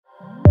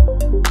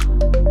Bom,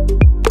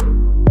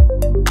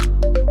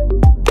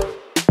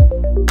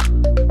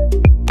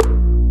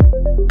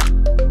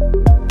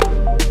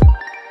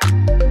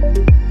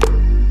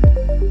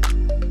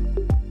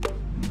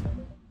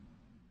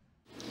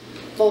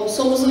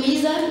 somos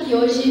Uisa e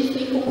hoje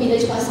fui incumbida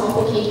de passar um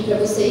pouquinho aqui para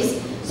vocês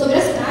sobre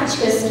as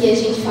práticas que a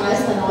gente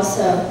faz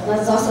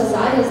nas nossas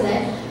áreas,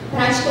 né?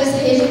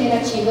 Práticas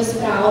regenerativas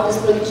para altas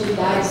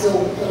produtividades,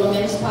 ou pelo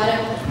menos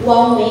para o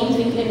aumento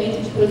e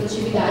incremento de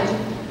produtividade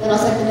da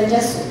nossa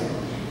cana-de-açúcar.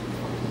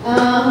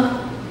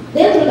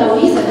 Dentro da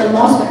Uisa, do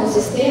nosso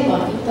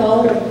ecossistema,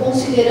 então,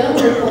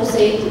 considerando o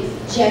conceito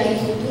de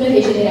agricultura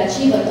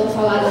regenerativa, tão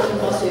falado aqui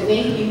no nosso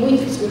evento e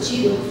muito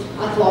discutido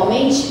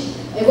atualmente,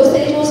 eu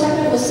gostaria de mostrar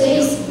para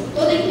vocês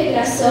toda a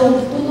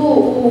integração, tudo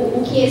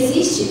o que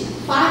existe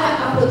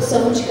para a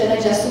produção de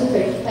cana-de-açúcar,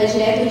 que está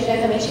direto e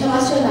indiretamente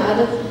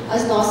relacionado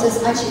às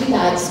nossas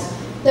atividades.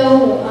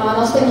 Então,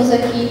 nós temos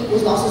aqui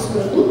os nossos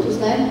produtos,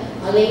 né?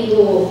 Além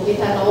do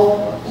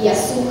etanol e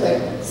açúcar,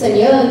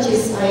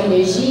 saneantes, a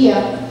energia,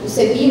 os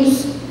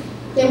CBIOs.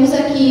 Temos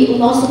aqui o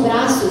nosso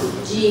braço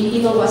de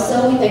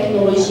inovação e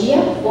tecnologia,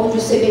 onde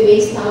o CBB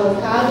está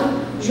alocado,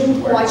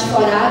 junto com o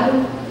Atiforado,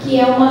 que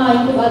é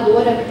uma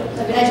incubadora,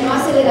 na verdade uma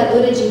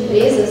aceleradora de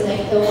empresas,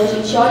 né? Então a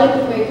gente olha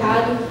para o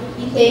mercado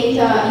e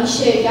tenta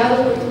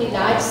enxergar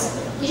oportunidades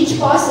que a gente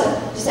possa,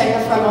 de certa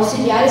forma,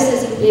 auxiliar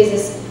essas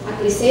empresas a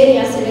crescerem,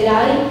 a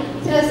acelerarem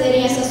e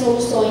trazerem essas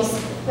soluções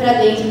para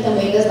dentro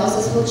também das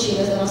nossas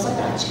rotinas, da nossa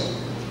prática.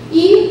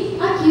 E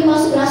aqui o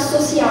nosso braço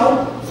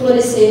social,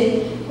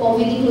 Florescer,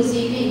 convido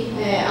inclusive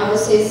a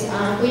vocês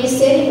a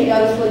conhecerem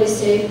melhor o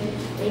Florescer,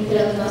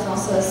 entrando nas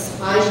nossas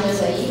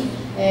páginas aí.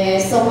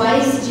 São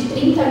mais de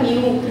 30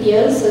 mil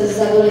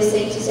crianças,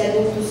 adolescentes e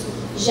adultos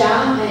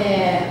já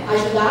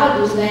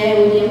ajudados,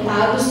 né,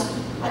 orientados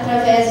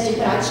através de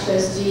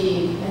práticas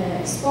de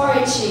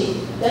esporte,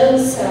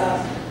 dança,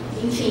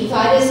 enfim,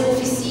 várias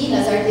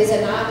oficinas,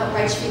 artesanato, a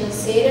parte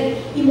financeira,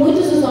 e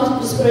muitos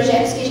dos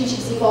projetos que a gente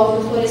desenvolve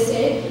no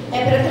Florescer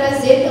é para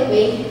trazer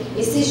também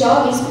esses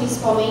jovens,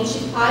 principalmente,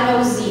 para a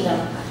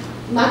usina.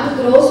 Em Mato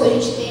Grosso, a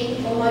gente tem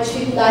uma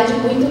dificuldade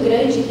muito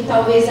grande, que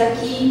talvez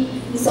aqui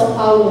em São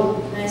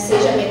Paulo, né,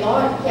 seja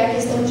menor, que é a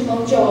questão de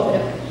mão de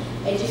obra.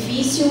 É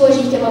difícil a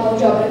gente ter uma mão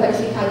de obra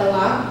qualificada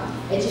lá,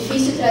 é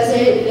difícil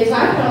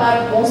levar para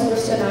lá bons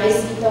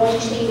profissionais, então a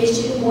gente tem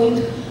investido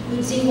muito no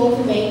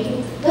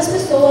desenvolvimento das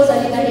pessoas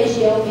ali da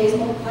região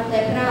mesmo, até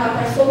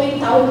para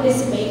fomentar o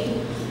crescimento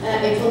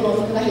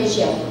econômico na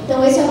região.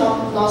 Então esse é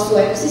o nosso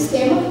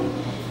ecossistema.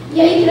 E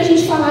aí, para a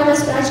gente falar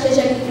das práticas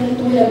de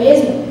agricultura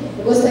mesmo,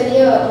 eu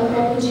gostaria um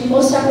pouco de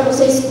mostrar para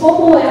vocês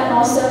como é a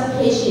nossa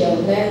região,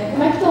 né?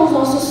 Como é que estão os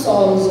nossos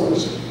solos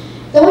hoje.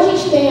 Então a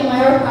gente tem a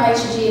maior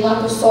parte de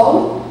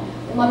latossolo,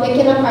 uma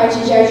pequena parte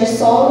de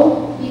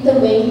argissolo e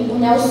também o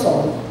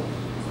neossolo.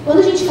 Quando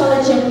a gente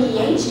fala de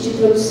ambiente de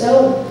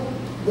produção,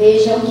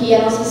 vejam que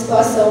a nossa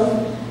situação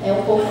é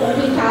um pouco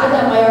complicada.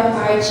 A maior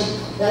parte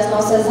das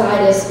nossas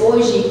áreas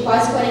hoje,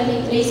 quase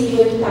 43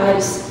 mil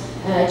hectares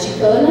de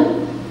cana,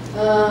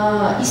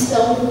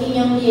 estão em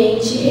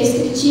ambiente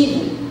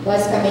restritivo,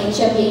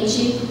 basicamente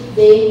ambiente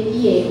D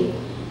e E.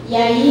 E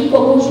aí,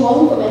 como o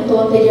João comentou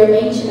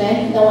anteriormente,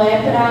 né, não é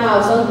para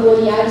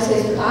vangloriar os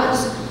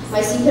resultados,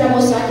 mas sim para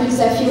mostrar que o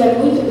desafio é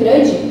muito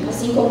grande,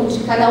 assim como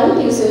cada um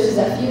tem os seus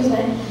desafios,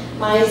 né,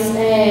 mas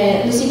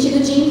no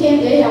sentido de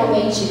entender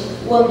realmente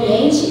o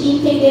ambiente e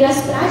entender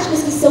as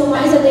práticas que são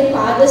mais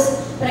adequadas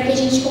para que a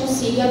gente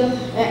consiga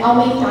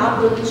aumentar a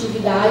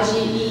produtividade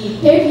e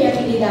ter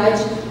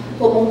viabilidade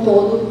como um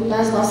todo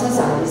nas nossas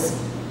áreas.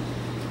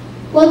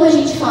 Quando a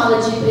gente fala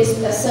de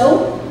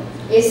precipitação,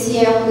 esse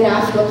é um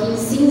gráfico aqui em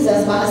cinza,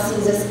 as barras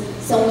cinzas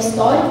são o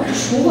histórico de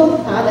chuva,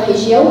 tá, da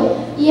região,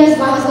 e as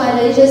barras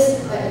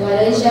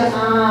laranja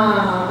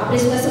a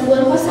precipitação do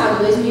ano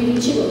passado,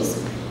 2022.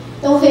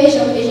 Então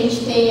vejam que a gente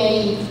tem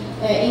aí,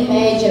 em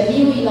média,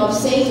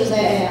 1.900,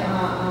 né,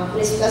 a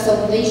precipitação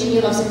desde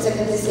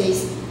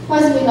 1976,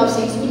 quase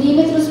 1.900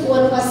 milímetros, o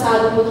ano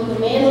passado um pouquinho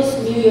menos,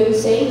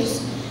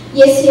 1.800,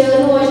 e esse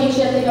ano a gente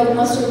já teve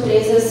algumas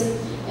surpresas.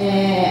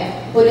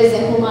 Por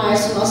exemplo, em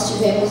março nós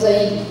tivemos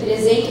aí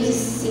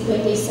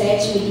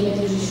 357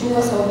 milímetros de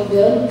chuva, salvo me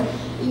engano.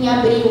 Em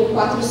abril,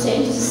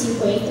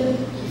 450,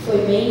 que foi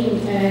bem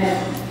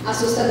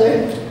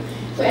assustador.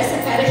 Foi essa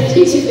cara que a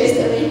gente fez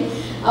também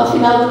ao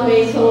final do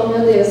mês, falou, meu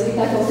Deus, o que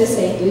está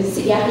acontecendo?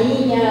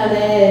 Cigarrinha,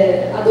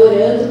 né,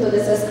 adorando toda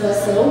essa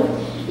situação.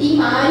 E em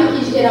maio,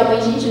 que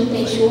geralmente a gente não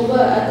tem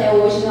chuva, até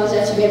hoje nós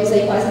já tivemos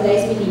aí quase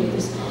 10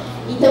 milímetros.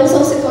 Então,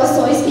 são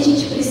situações que a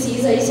gente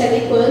precisa ir se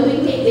adequando e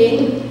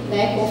entendendo,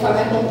 né,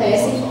 conforme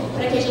acontecem,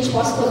 para que a gente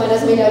possa tomar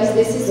as melhores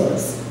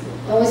decisões.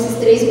 Então, esses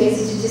 3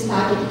 meses de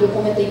destaque aqui que eu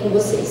comentei com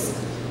vocês.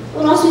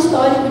 O nosso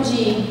histórico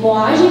de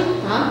moagem,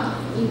 tá?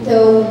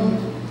 Então,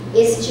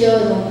 este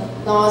ano,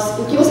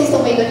 o que vocês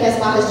estão vendo aqui, as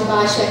barras de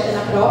baixo é a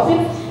cana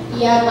própria,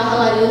 e a barra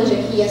laranja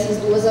aqui, essas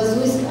duas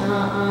azuis,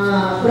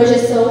 a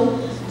projeção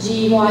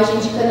de moagem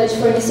de cana de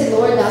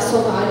fornecedor da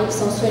Sovale, que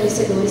são os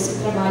fornecedores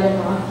que trabalham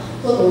lá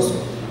conosco.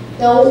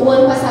 Então, o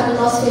ano passado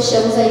nós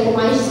fechamos aí com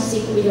mais de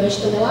 5 milhões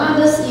de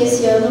toneladas e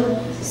esse ano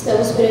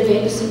estamos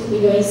prevendo 5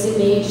 milhões e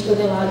meio de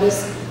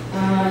toneladas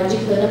de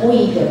cana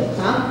moída,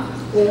 tá?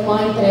 Com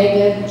uma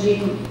entrega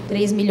de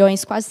 3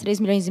 milhões, quase 3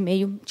 milhões e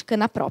meio de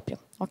cana própria,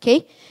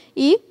 ok?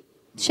 E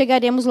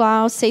chegaremos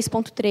lá aos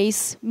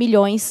 6,3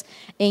 milhões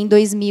em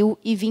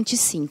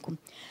 2025.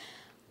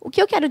 O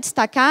que eu quero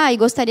destacar e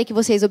gostaria que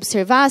vocês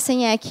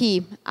observassem é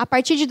que, a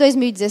partir de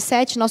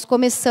 2017, nós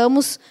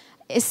começamos,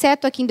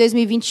 exceto aqui em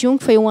 2021,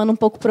 que foi um ano um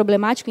pouco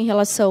problemático em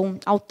relação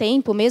ao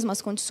tempo mesmo,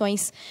 às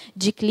condições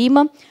de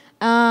clima,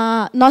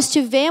 nós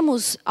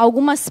tivemos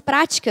algumas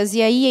práticas,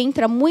 e aí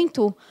entra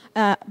muito,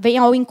 vem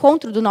ao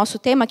encontro do nosso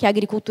tema, que é a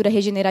agricultura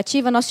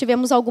regenerativa, nós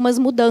tivemos algumas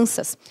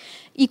mudanças.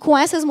 E com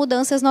essas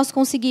mudanças nós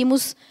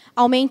conseguimos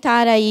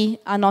aumentar aí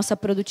a nossa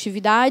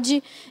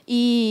produtividade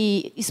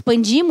e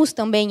expandimos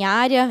também a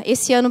área.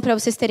 Esse ano, para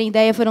vocês terem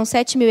ideia, foram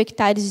 7 mil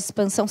hectares de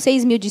expansão,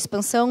 6 mil de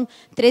expansão,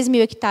 3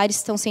 mil hectares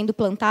estão sendo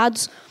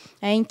plantados.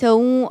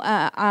 Então,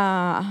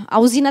 a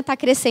usina está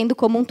crescendo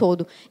como um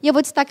todo. E eu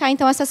vou destacar,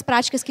 então, essas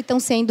práticas que estão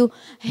sendo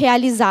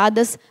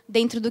realizadas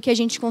dentro do que a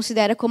gente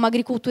considera como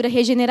agricultura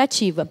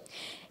regenerativa.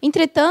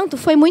 Entretanto,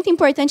 foi muito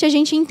importante a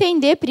gente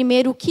entender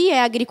primeiro o que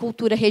é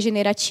agricultura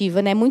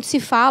regenerativa, né? Muito se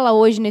fala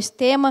hoje nesse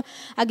tema,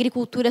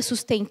 agricultura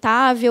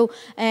sustentável,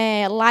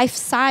 life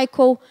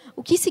cycle.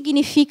 O que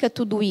significa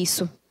tudo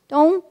isso?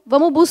 Então,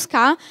 vamos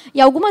buscar. E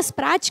algumas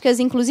práticas,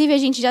 inclusive, a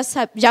gente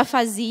já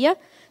fazia,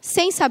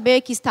 sem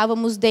saber que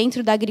estávamos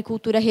dentro da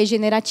agricultura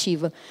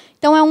regenerativa.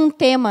 Então, é um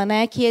tema,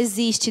 né, que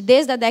existe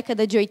desde a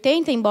década de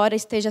 80, embora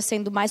esteja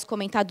sendo mais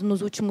comentado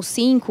nos últimos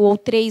 5 ou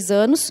 3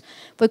 anos.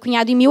 Foi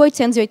cunhado em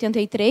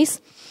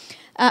 1883.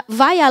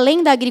 Vai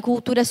além da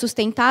agricultura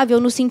sustentável,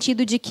 no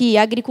sentido de que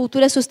a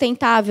agricultura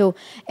sustentável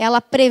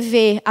ela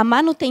prevê a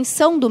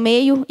manutenção do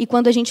meio, e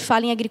quando a gente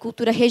fala em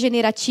agricultura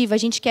regenerativa, a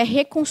gente quer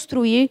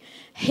reconstruir,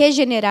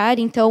 regenerar.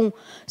 Então,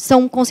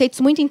 são conceitos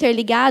muito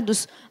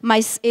interligados,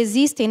 mas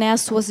existem, né,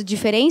 as suas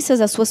diferenças,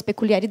 as suas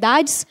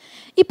peculiaridades,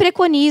 e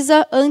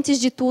preconiza, antes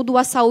de tudo,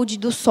 a saúde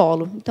do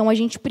solo. Então, a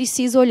gente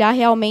precisa olhar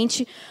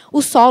realmente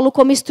o solo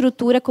como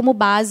estrutura, como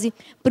base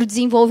para o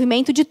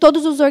desenvolvimento de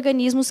todos os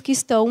organismos que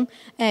estão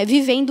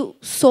vivendo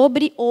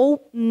sobre ou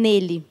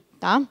nele.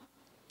 Tá?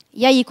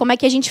 E aí, como é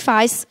que a gente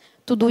faz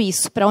tudo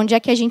isso? Para onde é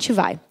que a gente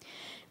vai?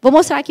 Vou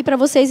mostrar aqui para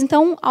vocês,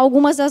 então,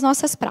 algumas das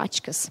nossas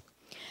práticas.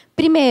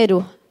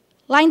 Primeiro,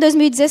 lá em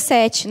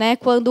 2017, né,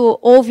 quando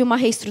houve uma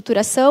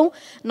reestruturação,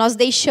 nós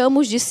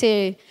deixamos de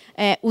ser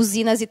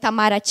usinas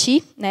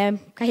Itamaraty, né,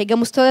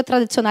 carregamos toda a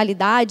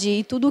tradicionalidade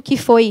e tudo o que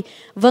foi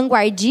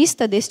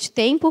vanguardista deste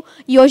tempo,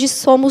 e hoje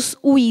somos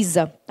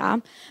Uisa. Tá?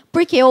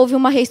 Porque houve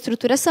uma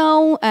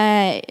reestruturação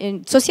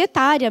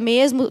societária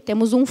mesmo,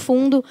 temos um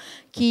fundo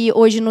que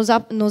hoje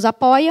nos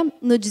apoia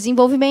no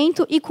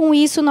desenvolvimento, e com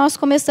isso nós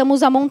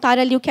começamos a montar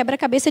ali o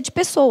quebra-cabeça de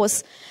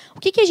pessoas. O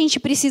que a gente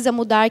precisa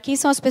mudar? Quem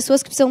são as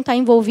pessoas que precisam estar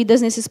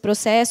envolvidas nesses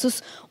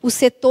processos? Os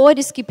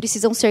setores que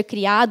precisam ser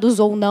criados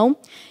ou não?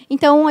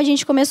 Então, a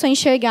gente começou a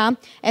enxergar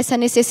essa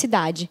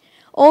necessidade.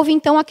 Houve,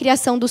 então, a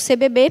criação do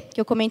CBB, que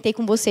eu comentei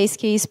com vocês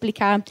que ia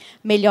explicar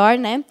melhor,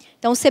 né?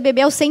 Então, o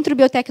CBB é o Centro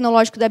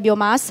Biotecnológico da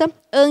Biomassa.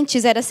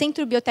 Antes era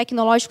Centro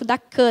Biotecnológico da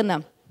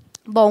Cana.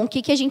 Bom, o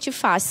que a gente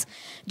faz?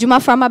 De uma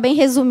forma bem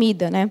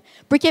resumida, né?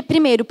 Porque,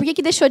 primeiro, por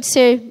que deixou de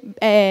ser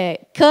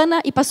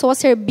cana e passou a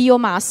ser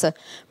biomassa?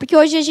 Porque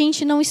hoje a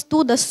gente não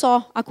estuda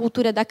só a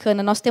cultura da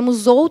cana, nós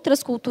temos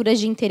outras culturas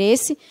de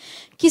interesse,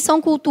 que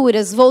são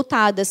culturas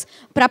voltadas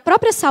para a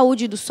própria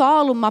saúde do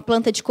solo, uma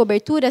planta de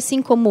cobertura,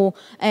 assim como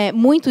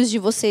muitos de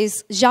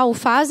vocês já o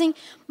fazem,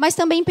 mas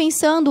também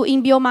pensando em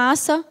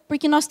biomassa,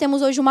 porque nós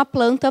temos hoje uma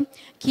planta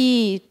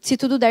que, se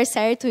tudo der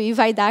certo e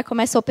vai dar,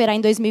 começa a operar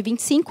em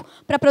 2025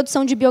 para a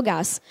produção de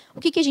biogás. O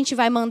que a gente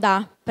vai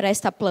mandar para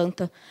esta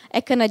planta?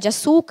 É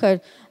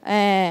cana-de-açúcar?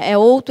 É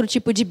outro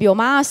tipo de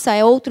biomassa?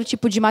 É outro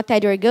tipo de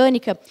matéria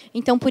orgânica?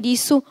 Então, por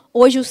isso,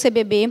 hoje o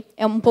CBB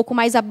é um pouco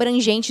mais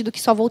abrangente do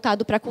que só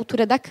voltado para a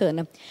cultura da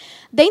cana.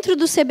 Dentro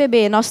do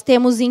CBB, nós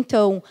temos,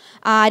 então,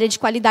 a área de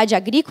qualidade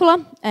agrícola,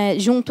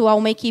 junto a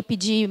uma equipe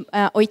de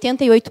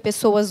 88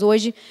 pessoas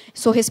hoje.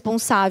 Sou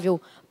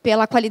responsável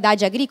pela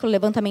qualidade agrícola,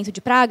 levantamento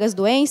de pragas,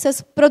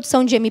 doenças,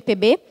 produção de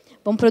MPB.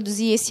 Vamos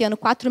produzir esse ano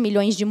 4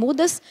 milhões de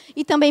mudas.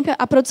 E também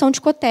a produção de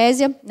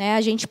cotésia, né,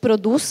 a gente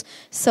produz,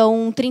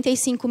 são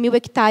 35 mil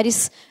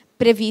hectares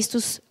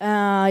previstos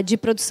de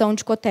produção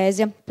de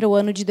cotésia para o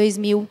ano de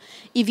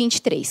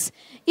 2023.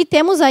 E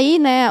temos aí,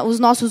 né, os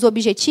nossos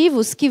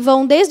objetivos, que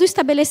vão desde o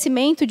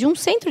estabelecimento de um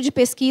centro de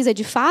pesquisa,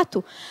 de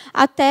fato,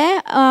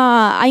 até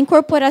a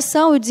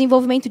incorporação e o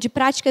desenvolvimento de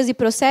práticas e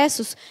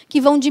processos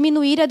que vão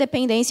diminuir a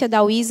dependência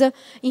da Uisa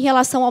em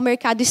relação ao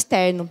mercado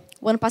externo.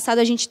 O ano passado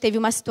a gente teve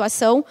uma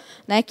situação,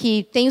 né,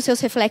 que tem os seus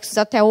reflexos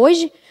até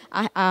hoje,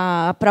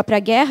 a própria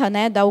guerra,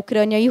 né, da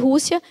Ucrânia e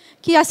Rússia,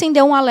 que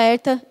acendeu um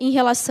alerta em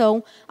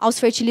relação aos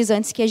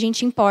fertilizantes que a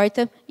gente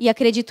importa, e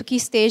acredito que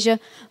esteja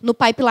no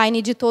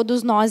pipeline de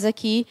todos nós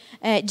aqui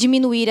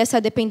diminuir essa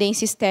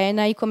dependência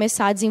externa e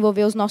começar a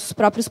desenvolver os nossos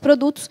próprios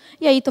produtos.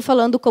 E aí estou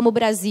falando como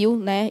Brasil,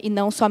 né, e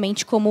não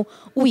somente como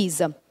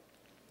Uisa.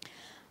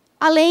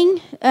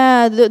 além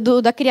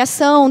da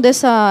criação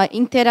dessa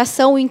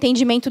interação e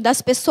entendimento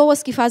das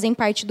pessoas que fazem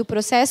parte do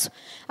processo,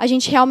 a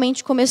gente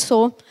realmente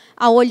começou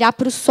a olhar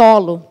para o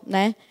solo,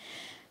 né?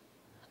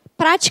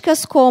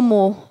 Práticas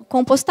como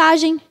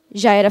compostagem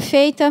já era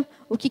feita.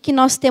 O que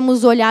nós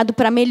temos olhado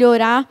para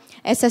melhorar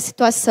essa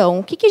situação?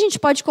 O que a gente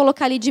pode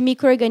colocar ali de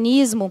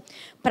micro-organismo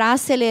para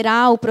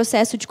acelerar o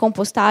processo de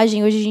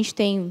compostagem? Hoje a gente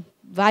tem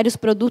vários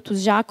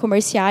produtos já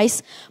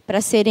comerciais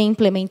para serem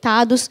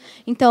implementados.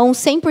 Então,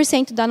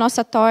 100% da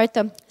nossa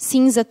torta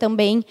cinza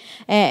também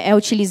é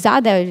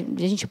utilizada.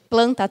 A gente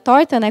planta a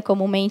torta, né,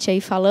 comumente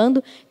aí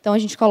falando. Então, a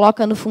gente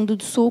coloca no fundo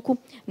do suco,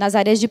 nas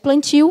áreas de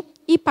plantio,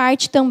 e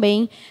parte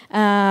também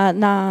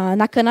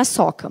na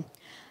cana-soca.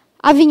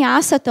 A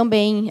vinhaça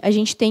também, a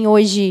gente tem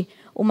hoje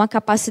uma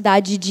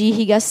capacidade de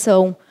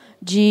irrigação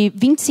de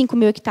 25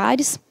 mil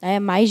hectares,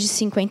 mais de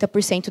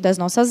 50% das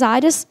nossas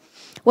áreas.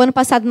 O ano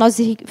passado nós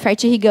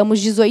fertirrigamos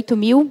 18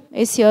 mil,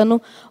 esse ano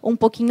um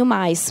pouquinho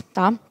mais.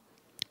 Tá?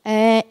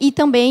 E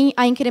também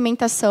a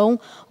incrementação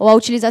ou a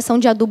utilização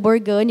de adubo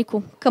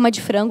orgânico, cama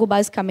de frango,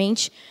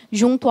 basicamente,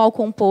 junto ao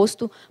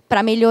composto,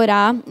 para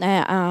melhorar,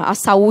 né, a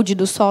saúde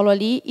do solo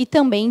ali e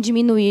também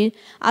diminuir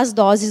as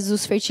doses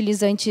dos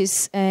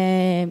fertilizantes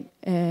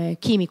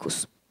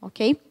químicos.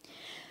 Okay?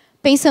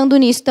 Pensando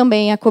nisso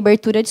também, a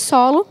cobertura de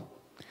solo.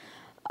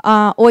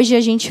 Hoje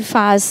a gente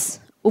faz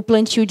o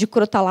plantio de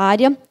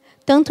crotalária,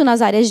 tanto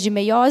nas áreas de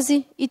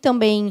meiose e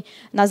também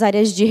nas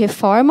áreas de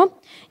reforma.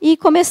 E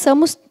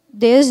começamos,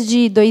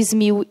 desde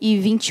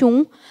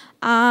 2021,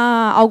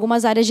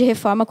 algumas áreas de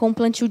reforma com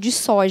plantio de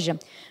soja.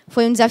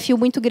 Foi um desafio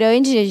muito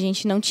grande, a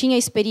gente não tinha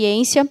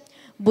experiência,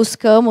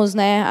 buscamos,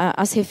 né,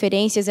 as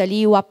referências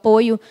ali, o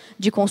apoio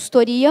de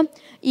consultoria,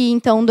 e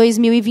então,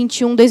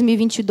 2021,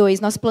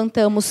 2022, nós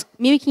plantamos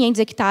 1.500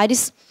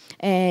 hectares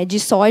de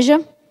soja,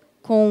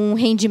 com um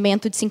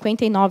rendimento de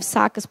 59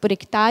 sacas por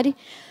hectare.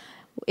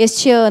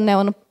 Este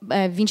ano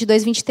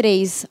 22,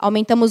 23,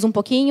 aumentamos um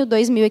pouquinho,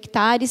 2.000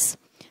 hectares,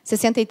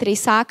 63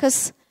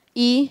 sacas,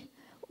 e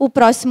o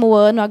próximo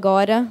ano,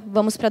 agora,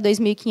 vamos para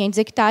 2.500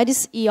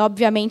 hectares, e,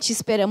 obviamente,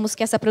 esperamos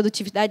que essa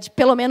produtividade,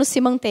 pelo menos, se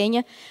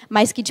mantenha,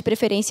 mas que, de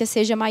preferência,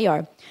 seja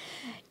maior.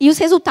 E os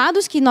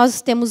resultados que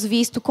nós temos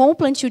visto com o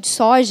plantio de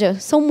soja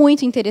são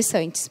muito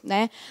interessantes,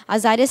 né?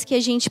 As áreas que a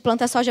gente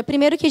planta soja,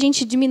 primeiro que a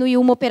gente diminuiu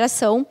uma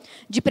operação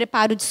de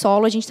preparo de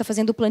solo, a gente está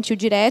fazendo o plantio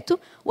direto.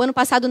 O ano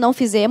passado não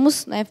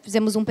fizemos, né?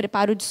 Fizemos um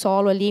preparo de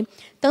solo ali,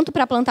 tanto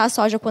para plantar a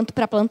soja quanto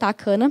para plantar a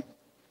cana.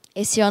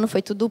 Esse ano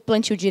foi tudo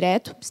plantio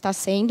direto, está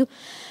sendo,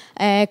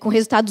 com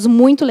resultados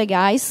muito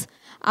legais.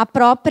 A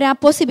própria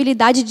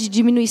possibilidade de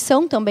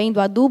diminuição também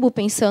do adubo,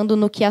 pensando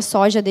no que a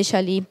soja deixa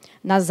ali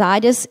nas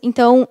áreas.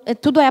 Então,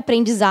 tudo é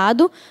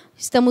aprendizado.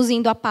 Estamos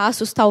indo a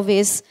passos,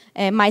 talvez,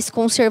 mais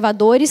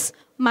conservadores,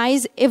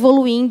 mas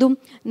evoluindo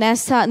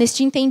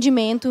neste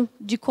entendimento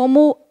de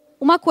como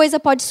uma coisa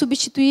pode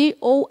substituir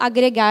ou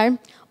agregar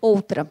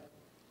outra.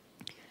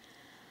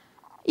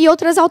 E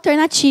outras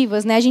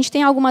alternativas, né? A gente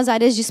tem algumas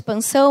áreas de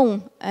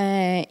expansão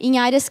em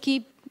áreas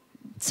que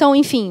são,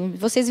 enfim,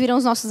 vocês viram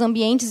os nossos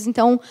ambientes,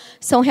 então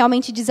são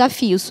realmente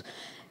desafios.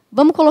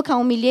 Vamos colocar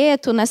um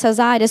milheto nessas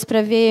áreas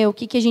para ver o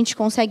que a gente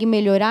consegue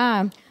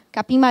melhorar.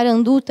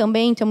 Capim-marandu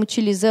também estamos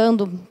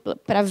utilizando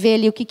para ver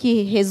ali o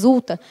que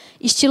resulta.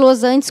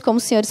 Estilosantes, como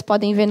os senhores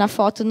podem ver na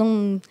foto,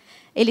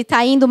 ele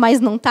está indo, mas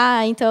não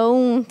está.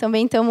 Então,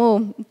 também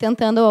estamos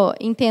tentando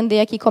entender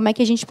aqui como é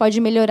que a gente pode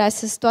melhorar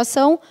essa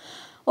situação,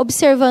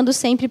 observando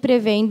sempre,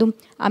 prevendo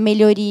a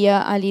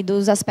melhoria ali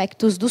dos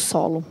aspectos do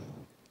solo.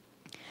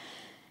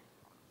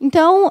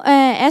 Então,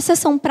 essas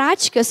são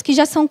práticas que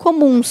já são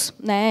comuns,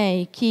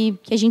 né? Que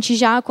a gente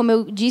já, como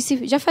eu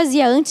disse, já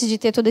fazia antes de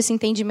ter todo esse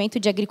entendimento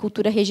de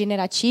agricultura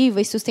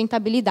regenerativa e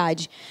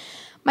sustentabilidade.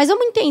 Mas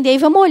vamos entender e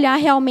vamos olhar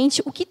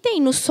realmente o que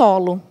tem no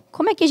solo.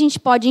 Como é que a gente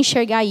pode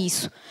enxergar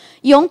isso?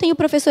 E ontem o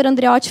professor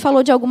Andreotti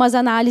falou de algumas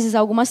análises,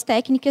 algumas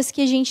técnicas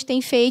que a gente tem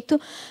feito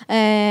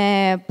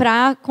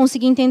para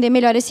conseguir entender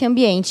melhor esse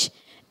ambiente.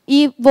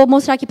 E vou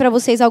mostrar aqui para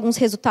vocês alguns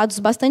resultados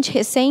bastante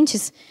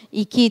recentes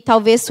e que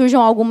talvez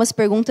surjam algumas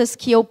perguntas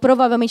que eu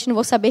provavelmente não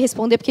vou saber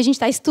responder, porque a gente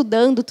está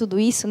estudando tudo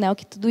isso, né, o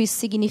que tudo isso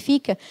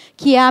significa,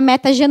 que é a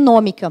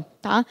metagenômica.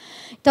 Tá?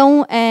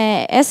 Então,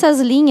 essas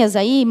linhas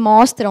aí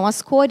mostram,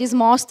 as cores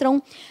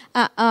mostram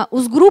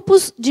os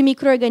grupos de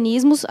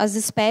micro-organismos, as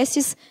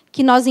espécies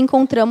que nós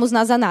encontramos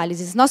nas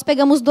análises. Nós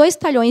pegamos 2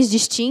 talhões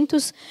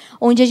distintos,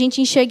 onde a gente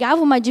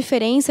enxergava uma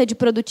diferença de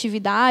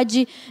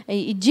produtividade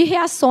e de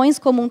reações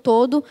como um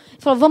todo.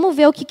 Falou, vamos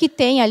ver o que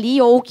tem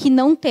ali ou o que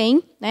não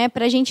tem, né,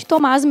 para a gente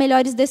tomar as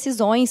melhores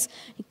decisões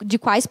de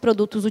quais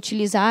produtos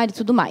utilizar e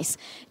tudo mais.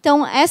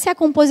 Então, essa é a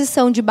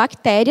composição de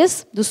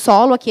bactérias do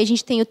solo. Aqui a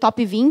gente tem o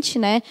top 20,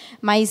 né,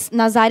 mas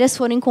nas áreas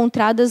foram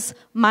encontradas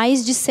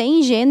mais de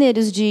 100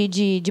 gêneros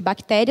de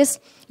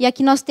bactérias, e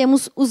aqui nós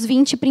temos os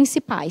 20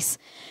 principais.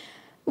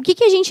 O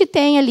que a gente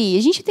tem ali?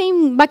 A gente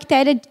tem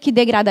bactéria que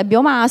degrada a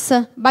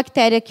biomassa,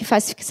 bactéria que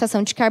faz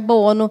fixação de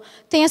carbono,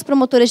 tem as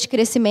promotoras de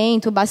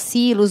crescimento,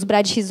 bacilos,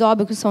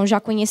 bradyrhizóbio, que são já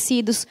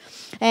conhecidos.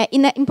 É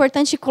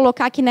importante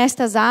colocar que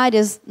nestas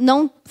áreas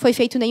não foi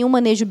feito nenhum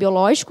manejo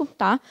biológico,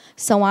 tá?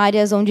 São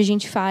áreas onde a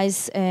gente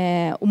faz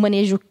o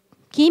manejo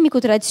químico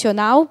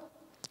tradicional.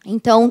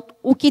 Então,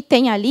 o que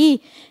tem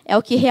ali é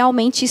o que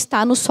realmente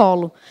está no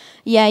solo.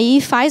 E aí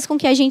faz com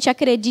que a gente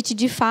acredite,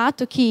 de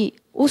fato, que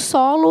o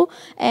solo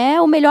é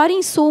o melhor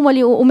insumo,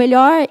 ali, o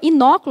melhor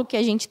inóculo que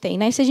a gente tem.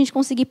 Né? Se a gente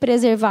conseguir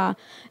preservar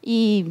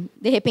e,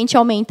 de repente,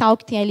 aumentar o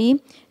que tem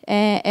ali,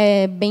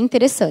 é bem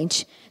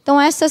interessante. Então,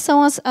 essas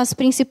são as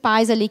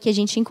principais ali que a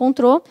gente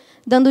encontrou,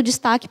 dando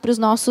destaque para os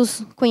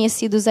nossos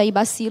conhecidos aí,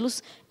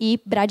 bacilos e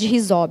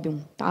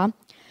bradyrhizobium. Tá?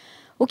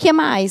 O que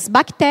mais?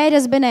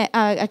 Bactérias,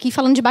 aqui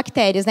falando de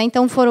bactérias, né?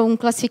 Então foram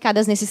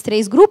classificadas nesses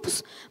 3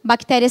 grupos: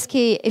 bactérias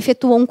que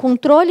efetuam um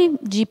controle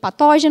de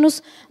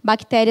patógenos,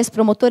 bactérias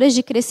promotoras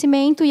de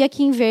crescimento e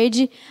aqui em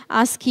verde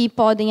as que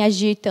podem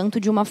agir tanto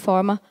de uma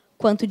forma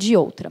quanto de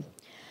outra.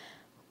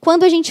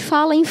 Quando a gente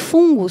fala em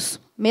fungos,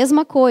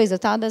 mesma coisa,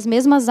 tá? Das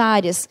mesmas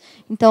áreas.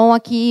 Então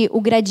aqui o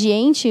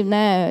gradiente,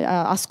 né?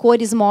 As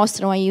cores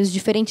mostram aí os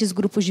diferentes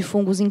grupos de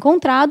fungos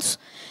encontrados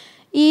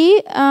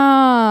e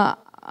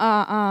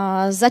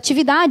as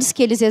atividades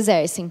que eles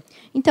exercem.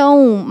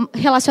 Então,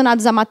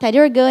 relacionados à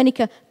matéria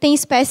orgânica, tem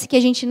espécie que a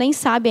gente nem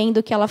sabe ainda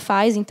o que ela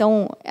faz.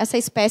 Então, essa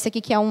espécie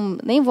aqui, que é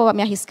nem vou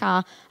me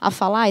arriscar a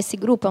falar, esse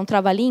grupo é um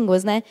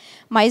trava-línguas, né?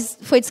 Mas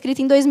foi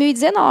descrito em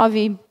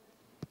 2019.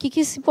 O que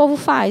esse povo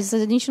faz?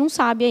 A gente não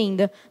sabe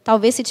ainda.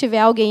 Talvez, se tiver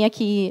alguém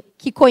aqui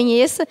que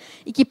conheça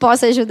e que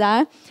possa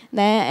ajudar,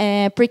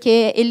 né?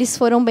 Porque eles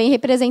foram bem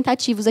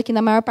representativos aqui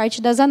na maior parte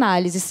das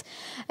análises.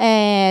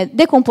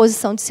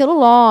 Decomposição de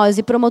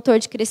celulose, promotor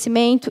de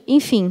crescimento,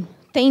 enfim,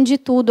 tem de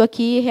tudo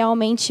aqui,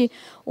 realmente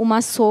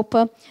uma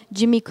sopa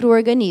de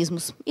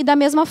micro-organismos. E, da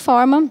mesma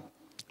forma,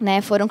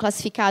 né, foram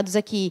classificados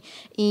aqui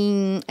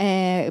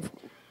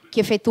que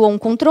efetuam um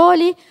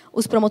controle,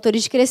 os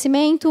promotores de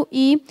crescimento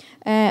e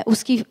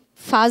os que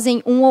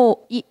fazem um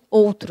ou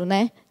outro.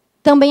 Né?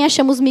 Também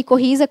achamos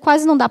micorriza,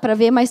 quase não dá para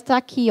ver, mas está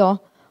aqui, ó,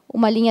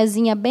 uma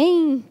linhazinha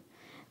bem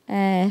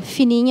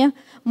fininha,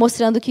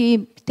 mostrando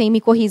que tem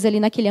micorriza ali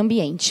naquele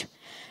ambiente.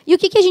 E o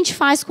que a gente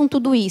faz com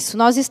tudo isso?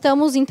 Nós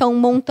estamos, então,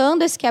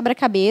 montando esse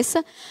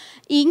quebra-cabeça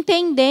e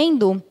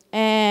entendendo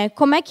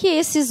como é que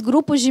esses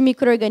grupos de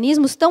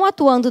micro-organismos estão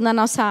atuando na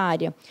nossa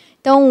área.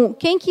 Então,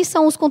 quem que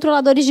são os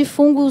controladores de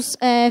fungos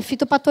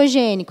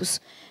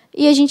fitopatogênicos?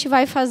 E a gente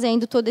vai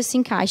fazendo todo esse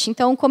encaixe.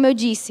 Então, como eu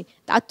disse,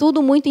 está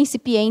tudo muito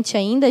incipiente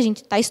ainda, a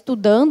gente está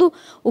estudando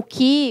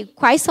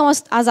quais são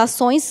as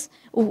ações,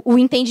 o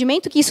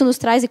entendimento que isso nos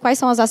traz e quais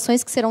são as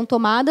ações que serão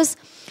tomadas,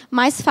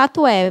 mas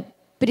fato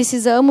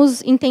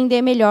precisamos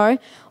entender melhor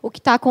o que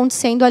está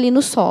acontecendo ali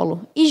no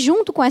solo. E,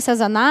 junto com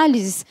essas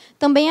análises,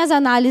 também as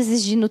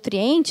análises de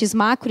nutrientes,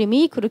 macro e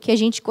micro, que a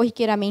gente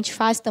corriqueiramente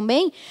faz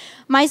também,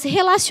 mas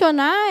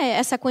relacionar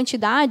essa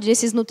quantidade,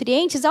 esses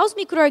nutrientes, aos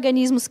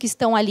micro-organismos que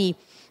estão ali.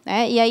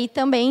 Né? E aí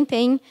também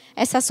tem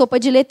essa sopa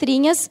de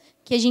letrinhas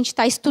que a gente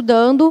está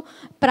estudando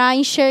para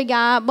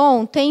enxergar,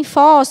 bom, tem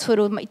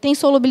fósforo, tem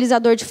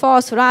solubilizador de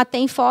fósforo,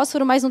 tem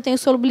fósforo, mas não tem o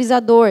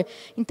solubilizador.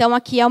 Então,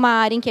 aqui é uma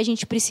área em que a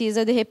gente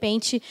precisa, de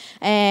repente,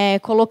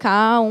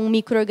 colocar um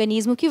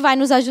micro-organismo que vai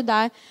nos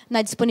ajudar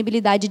na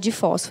disponibilidade de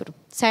fósforo,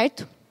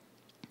 certo?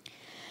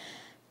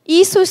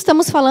 Isso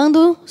estamos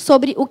falando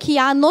sobre o que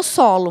há no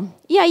solo.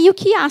 E aí, o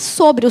que há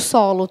sobre o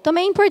solo?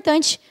 Também é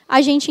importante a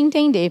gente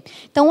entender.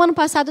 Então, ano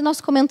passado, nós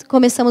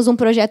começamos um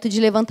projeto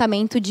de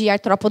levantamento de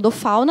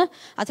artrópodofauna,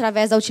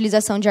 através da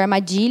utilização de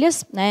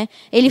armadilhas. Né?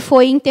 Ele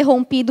foi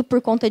interrompido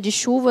por conta de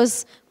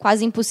chuvas,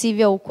 quase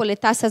impossível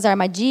coletar essas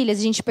armadilhas,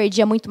 a gente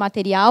perdia muito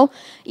material,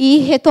 e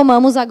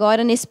retomamos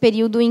agora nesse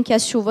período em que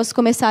as chuvas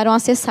começaram a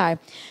cessar.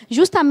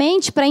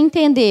 Justamente para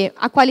entender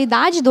a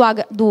qualidade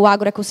do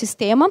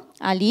agroecossistema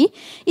ali,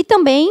 e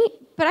também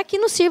para que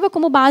nos sirva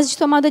como base de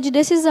tomada de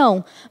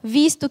decisão,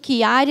 visto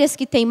que áreas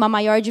que têm uma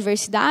maior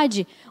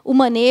diversidade, o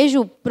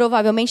manejo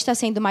provavelmente está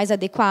sendo mais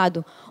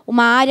adequado.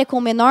 Uma área com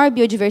menor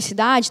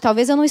biodiversidade,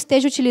 talvez eu não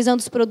esteja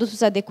utilizando os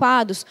produtos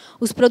adequados,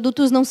 os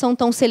produtos não são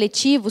tão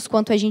seletivos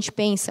quanto a gente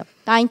pensa.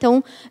 Tá?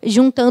 Então,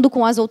 juntando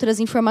com as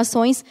outras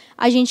informações,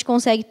 a gente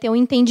consegue ter um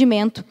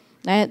entendimento,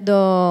 né,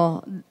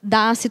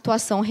 da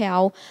situação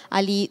real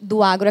ali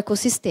do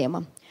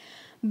agroecossistema.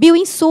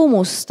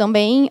 Bioinsumos,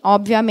 também,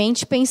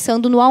 obviamente,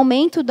 pensando no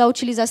aumento da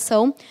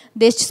utilização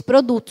destes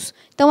produtos.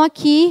 Então,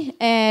 aqui,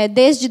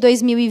 desde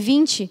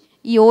 2020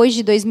 e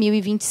hoje,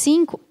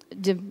 2025,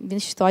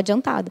 estou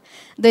adiantada,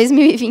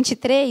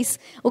 2023,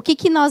 o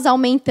que nós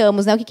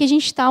aumentamos? Né? O que a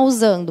gente está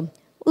usando?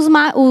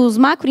 Os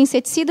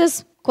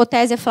macroinseticidas,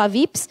 Cotésia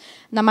flavips,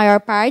 na maior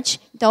parte.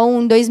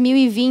 Então, em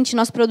 2020,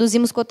 nós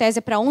produzimos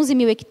Cotésia para 11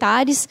 mil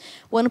hectares,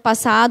 o ano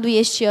passado e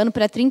este ano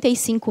para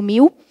 35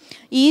 mil.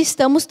 E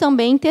estamos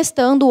também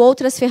testando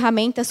outras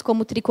ferramentas,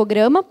 como o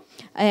tricograma,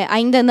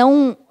 ainda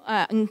não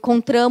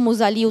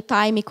encontramos ali o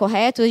time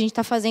correto, a gente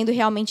está fazendo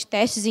realmente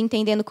testes e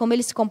entendendo como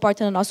ele se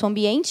comporta no nosso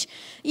ambiente,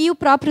 e o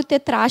próprio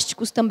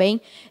tetrásticos também,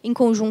 em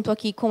conjunto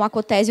aqui com a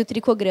cotese e o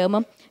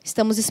tricograma,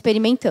 estamos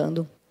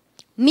experimentando.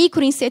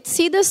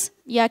 Microinseticidas,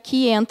 e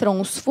aqui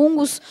entram os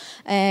fungos,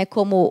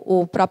 como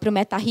o próprio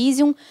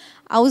metarrhizium.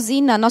 A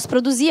usina, nós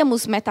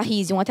produzíamos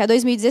metarrhizium até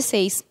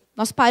 2016.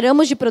 Nós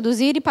paramos de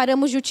produzir e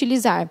paramos de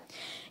utilizar.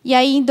 E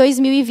aí, em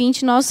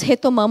 2020, nós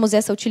retomamos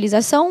essa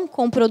utilização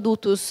com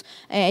produtos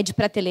de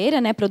prateleira,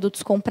 né,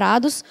 produtos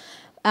comprados.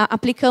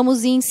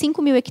 Aplicamos em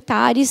 5.000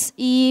 hectares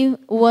e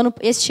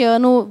este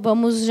ano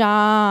vamos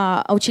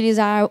já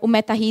utilizar o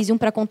metarrhizium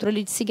para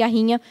controle de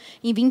cigarrinha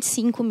em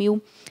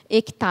 25.000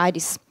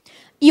 hectares.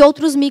 E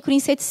outros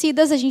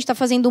microinseticidas, a gente está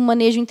fazendo um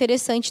manejo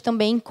interessante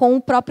também com o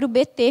próprio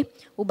BT,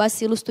 o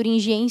Bacillus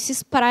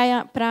thuringiensis,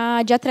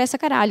 para Diathrea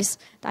saccharalis.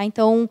 Tá?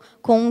 Então,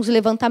 com os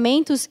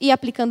levantamentos e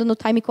aplicando no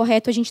time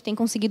correto, a gente tem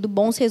conseguido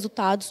bons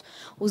resultados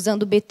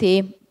usando o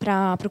BT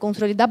para o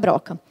controle da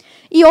broca.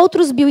 E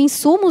outros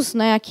bioinsumos,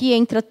 né? Aqui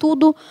entra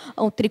tudo,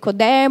 o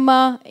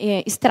tricoderma,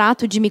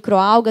 extrato de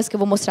microalgas, que eu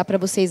vou mostrar para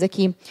vocês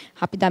aqui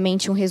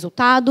rapidamente um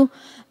resultado.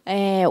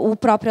 O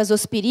próprio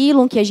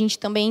azospirillum, que a gente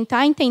também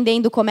está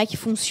entendendo como é que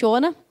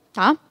funciona,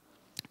 tá?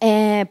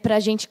 Para a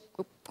gente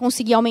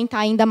conseguir aumentar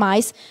ainda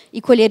mais e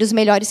colher os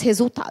melhores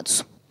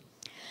resultados.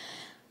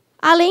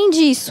 Além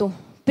disso,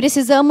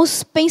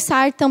 precisamos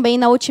pensar também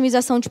na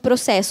otimização de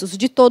processos,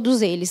 de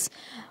todos eles.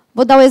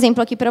 Vou dar um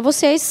exemplo aqui para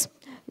vocês.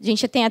 A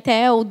gente tem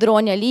até o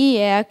drone ali,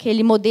 é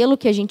aquele modelo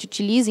que a gente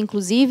utiliza,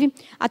 inclusive.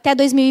 Até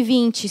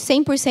 2020,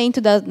 100%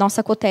 da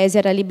nossa cotese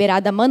era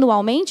liberada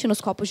manualmente nos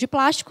copos de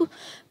plástico.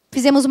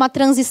 Fizemos uma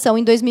transição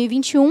em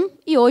 2021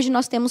 e hoje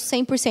nós temos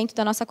 100%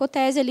 da nossa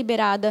cotese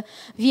liberada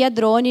via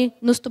drone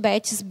nos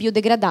tubetes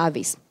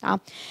biodegradáveis. Tá?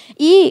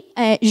 E,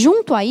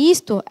 junto a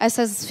isto,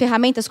 essas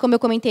ferramentas, como eu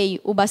comentei,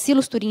 o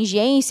Bacillus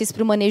thuringiensis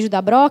para o manejo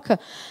da broca,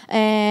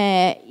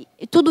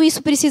 tudo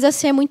isso precisa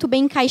ser muito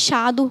bem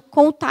encaixado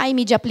com o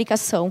time de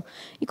aplicação.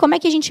 E como é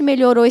que a gente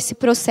melhorou esse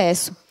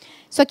processo?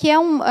 Isso aqui é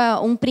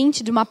um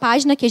print de uma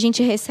página que a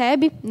gente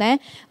recebe, né,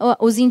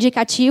 os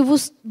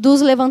indicativos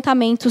dos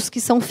levantamentos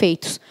que são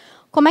feitos.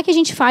 Como é que a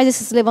gente faz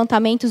esses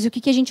levantamentos e o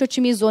que a gente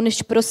otimizou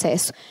neste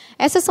processo?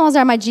 Essas são as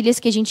armadilhas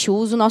que a gente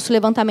usa. O nosso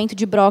levantamento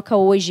de broca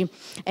hoje,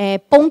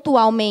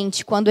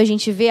 pontualmente, quando a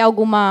gente vê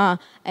alguma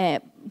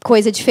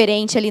coisa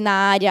diferente ali na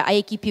área, a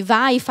equipe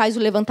vai e faz o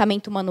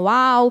levantamento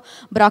manual,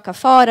 broca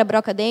fora,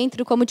 broca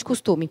dentro, como de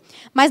costume.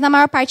 Mas, na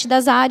maior parte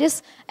das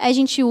áreas, a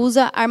gente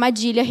usa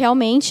armadilha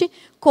realmente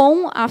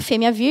com a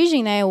fêmea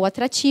virgem, né, o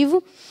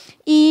atrativo.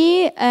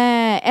 E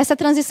essa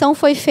transição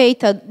foi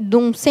feita de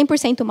um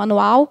 100%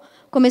 manual.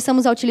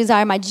 Começamos a utilizar a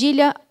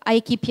armadilha, a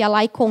equipe ia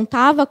lá e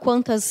contava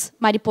quantas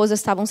mariposas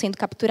estavam sendo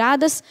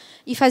capturadas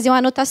e fazia uma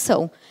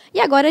anotação. E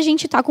agora a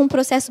gente está com um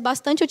processo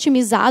bastante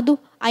otimizado,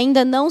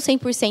 ainda não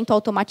 100%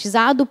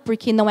 automatizado,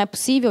 porque não é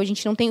possível, a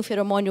gente não tem o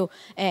feromônio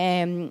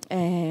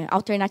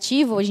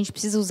alternativo, a gente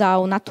precisa usar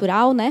o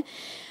natural, né?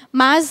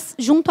 Mas,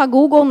 junto à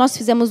Google, nós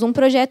fizemos um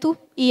projeto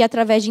e,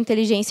 através de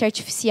inteligência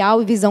artificial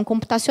e visão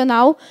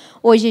computacional,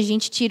 hoje a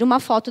gente tira uma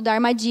foto da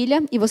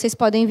armadilha e vocês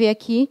podem ver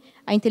aqui,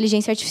 a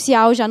inteligência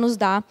artificial já nos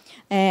dá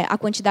a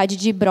quantidade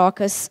de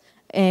brocas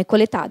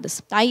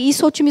coletadas. Tá? E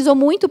isso otimizou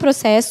muito o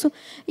processo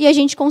e a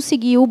gente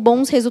conseguiu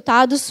bons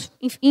resultados.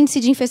 Índice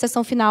de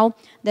infestação final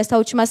desta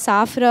última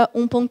safra,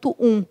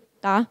 1,1.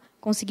 Tá?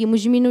 Conseguimos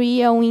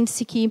diminuir a um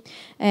índice que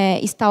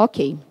está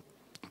ok.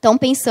 Então,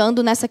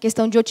 pensando nessa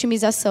questão de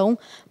otimização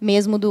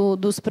mesmo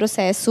dos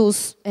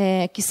processos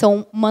que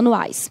são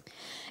manuais.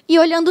 E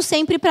olhando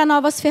sempre para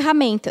novas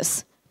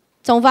ferramentas.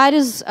 São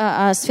várias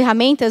as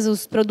ferramentas,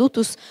 os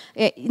produtos,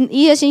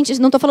 e a gente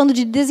não estou falando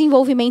de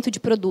desenvolvimento de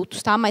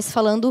produtos, tá? Mas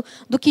falando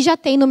do que já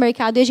tem no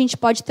mercado e a gente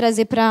pode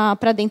trazer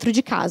para dentro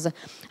de casa.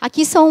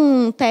 Aqui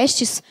são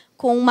testes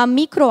com uma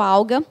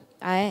microalga.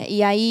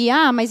 E aí,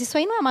 mas isso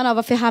aí não é uma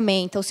nova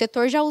ferramenta, o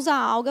setor já usa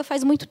alga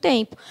faz muito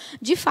tempo.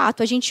 De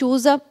fato, a gente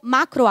usa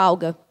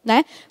macroalga,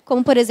 né?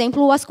 Como, por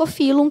exemplo, o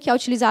ascophyllum, que é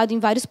utilizado em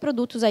vários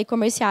produtos aí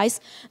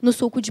comerciais no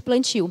suco de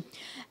plantio.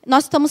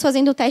 Nós estamos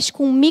fazendo o teste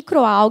com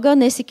microalga,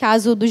 nesse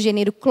caso do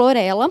gênero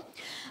chlorella.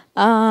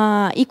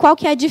 E qual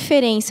que é a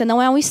diferença?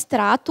 Não é um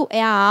extrato,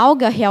 é a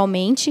alga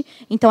realmente.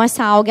 Então,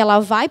 essa alga ela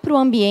vai para o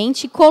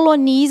ambiente,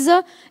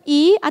 coloniza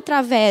e,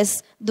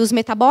 através dos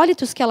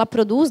metabólitos que ela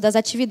produz, das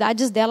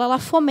atividades dela, ela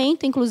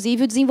fomenta,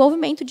 inclusive, o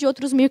desenvolvimento de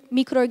outros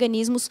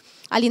micro-organismos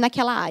ali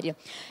naquela área.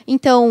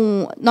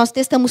 Então, nós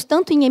testamos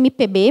tanto em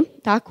MPB,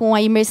 tá, com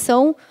a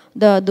imersão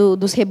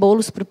dos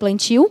rebolos para o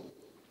plantio.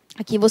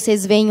 Aqui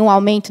vocês veem um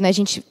aumento, né, a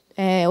gente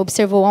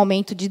observou um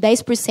aumento de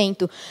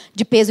 10%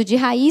 de peso de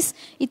raiz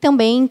e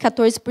também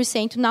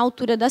 14% na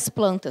altura das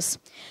plantas.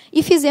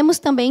 E fizemos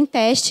também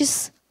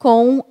testes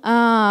com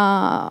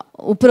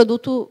o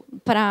produto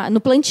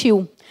no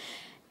plantio.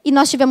 E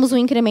nós tivemos um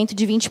incremento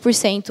de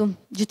 20%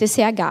 de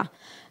TCH.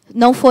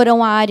 Não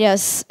foram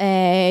áreas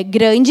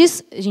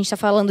grandes, a gente está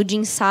falando de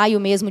ensaio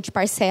mesmo, de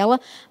parcela,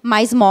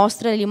 mas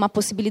mostra ali uma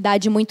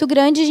possibilidade muito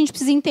grande e a gente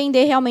precisa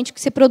entender realmente o que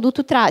esse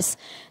produto traz.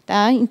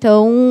 Tá?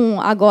 Então,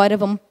 agora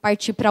vamos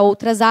partir para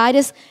outras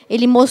áreas.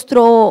 Ele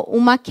mostrou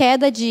uma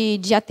queda de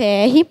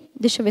ATR.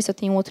 Deixa eu ver se eu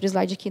tenho outro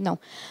slide aqui. Não.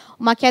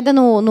 Uma queda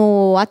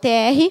no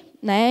ATR.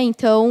 Né?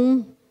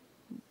 Então,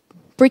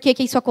 por que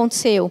isso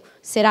aconteceu?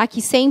 Será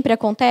que sempre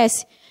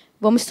acontece?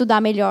 Vamos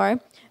estudar melhor.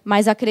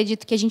 Mas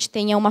acredito que a gente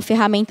tenha uma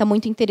ferramenta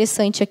muito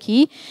interessante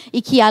aqui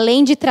e que,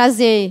 além de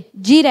trazer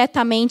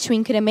diretamente o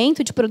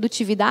incremento de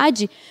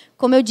produtividade,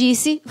 como eu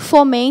disse,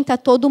 fomenta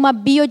toda uma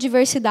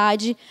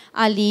biodiversidade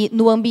ali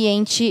no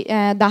ambiente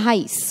da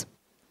raiz.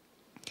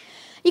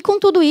 E com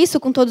tudo isso,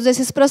 com todos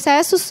esses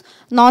processos,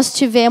 nós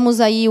tivemos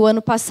aí o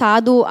ano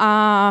passado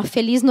a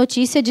feliz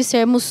notícia de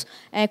sermos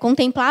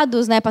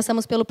contemplados, né,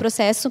 passamos pelo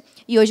processo,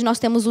 e hoje nós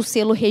temos o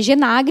selo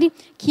Regenagre,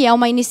 que é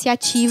uma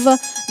iniciativa,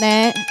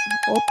 né,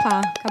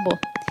 acabou.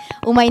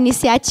 Uma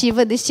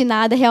iniciativa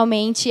destinada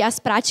realmente às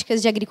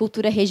práticas de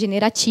agricultura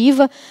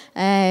regenerativa,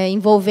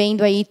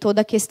 envolvendo aí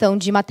toda a questão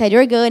de matéria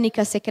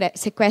orgânica,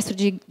 sequestro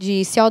de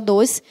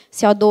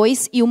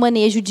CO2 e o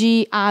manejo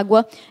de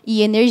água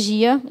e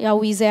energia. E a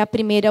Uisa é a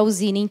primeira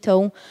usina,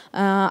 então,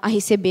 a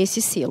receber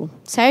esse selo,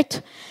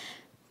 certo?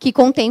 Que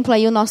contempla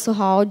aí o nosso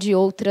hall de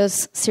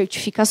outras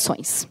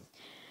certificações.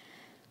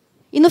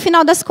 E, no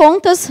final das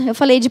contas, eu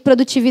falei de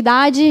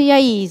produtividade, e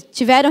aí,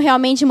 tiveram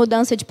realmente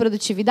mudança de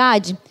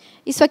produtividade?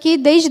 Isso aqui,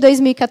 desde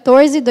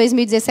 2014,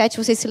 2017,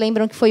 vocês se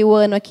lembram que foi o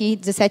ano aqui,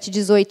 17 e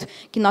 18,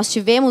 que nós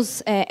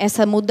tivemos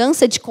essa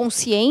mudança de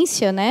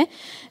consciência, né?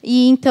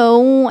 E,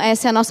 então,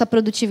 essa é a nossa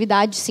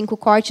produtividade, 5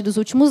 corte dos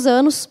últimos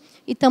anos,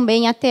 e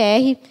também a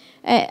TR,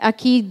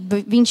 aqui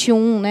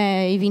 21,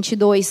 né, e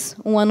 22,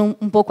 um ano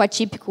um pouco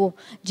atípico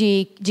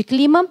de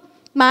clima,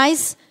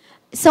 mas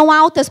são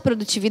altas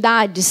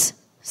produtividades,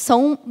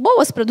 são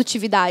boas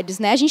produtividades,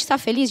 né? A gente está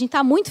feliz, a gente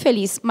está muito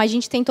feliz, mas a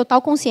gente tem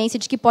total consciência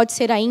de que pode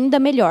ser ainda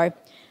melhor,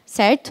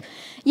 certo?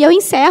 E eu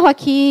encerro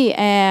aqui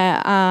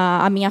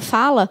a minha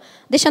fala,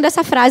 deixando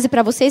essa frase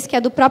para vocês, que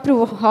é do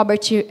próprio Robert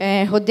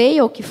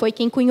Rodale, que foi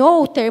quem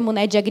cunhou o termo,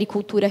 né, de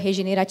agricultura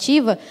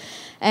regenerativa,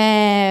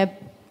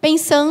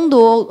 pensando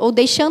ou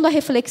deixando a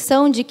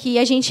reflexão de que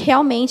a gente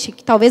realmente,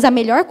 que talvez a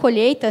melhor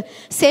colheita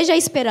seja a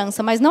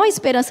esperança, mas não a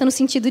esperança no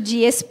sentido de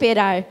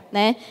esperar,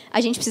 né?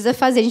 A gente precisa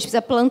fazer, a gente precisa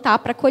plantar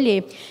para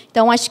colher.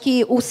 Então, acho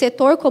que o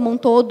setor como um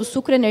todo, o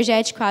sucro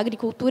energético, a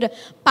agricultura,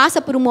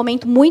 passa por um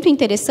momento muito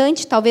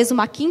interessante, talvez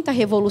uma quinta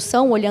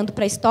revolução, olhando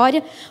para a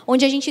história,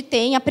 onde a gente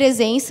tem a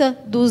presença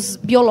dos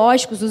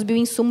biológicos, dos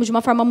bioinsumos, de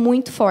uma forma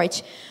muito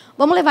forte.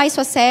 Vamos levar isso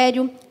a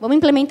sério, vamos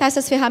implementar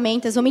essas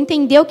ferramentas, vamos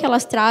entender o que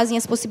elas trazem,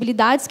 as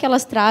possibilidades que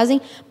elas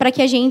trazem, para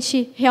que a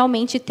gente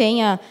realmente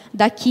tenha,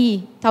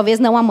 daqui, talvez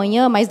não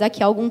amanhã, mas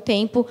daqui a algum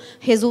tempo,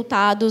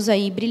 resultados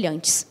aí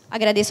brilhantes.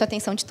 Agradeço a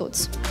atenção de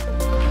todos.